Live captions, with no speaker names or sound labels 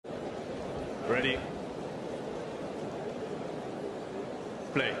Ready?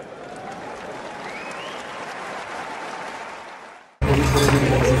 Play.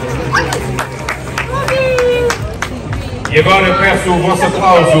 E agora peço o vosso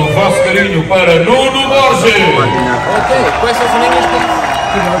aplauso, o vosso carinho para Nuno Borges. Okay, questions in English, please?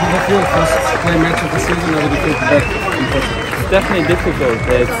 How did you feel first play match of the season? How did you feel back in Portugal? It's definitely difficult.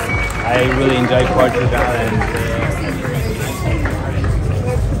 I really enjoy Portugal and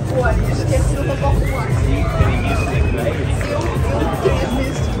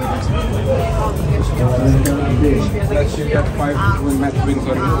Last year you got 5 match wins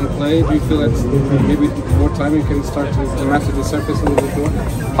on play. Do you feel that maybe more time you can start to master the surface a little bit more?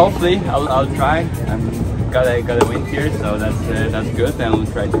 hopefully I'll try. Got a win here, so that's good, and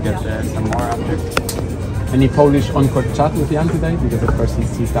we'll try to get some more after. Any Polish on-court chat with Jan today? Because of course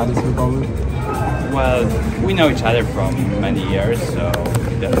his dad is in Poland. Well, we know each other from many years, so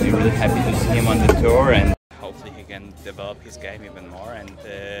definitely really happy to see him on the tour, and hopefully he can develop his game even more, and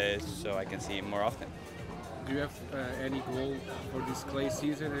so I can see him more often. Do you have any goal for this clay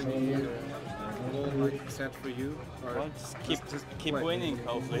season? Any goal like set for you? Or Well, just keep winning,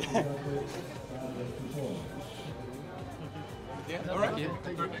 hopefully. Yeah, all right.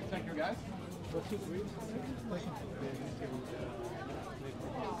 Perfect. Thank you, guys.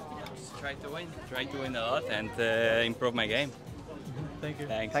 Just try to win a lot, and improve my game. Thank you.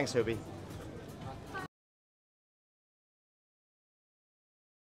 Thanks. Thanks, Hubie.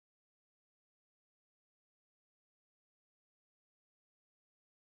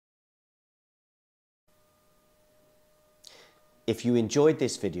 If you enjoyed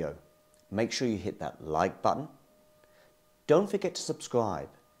this video, make sure you hit that like button. Don't forget to subscribe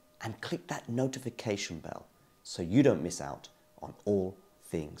and click that notification bell so you don't miss out on all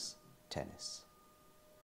things tennis.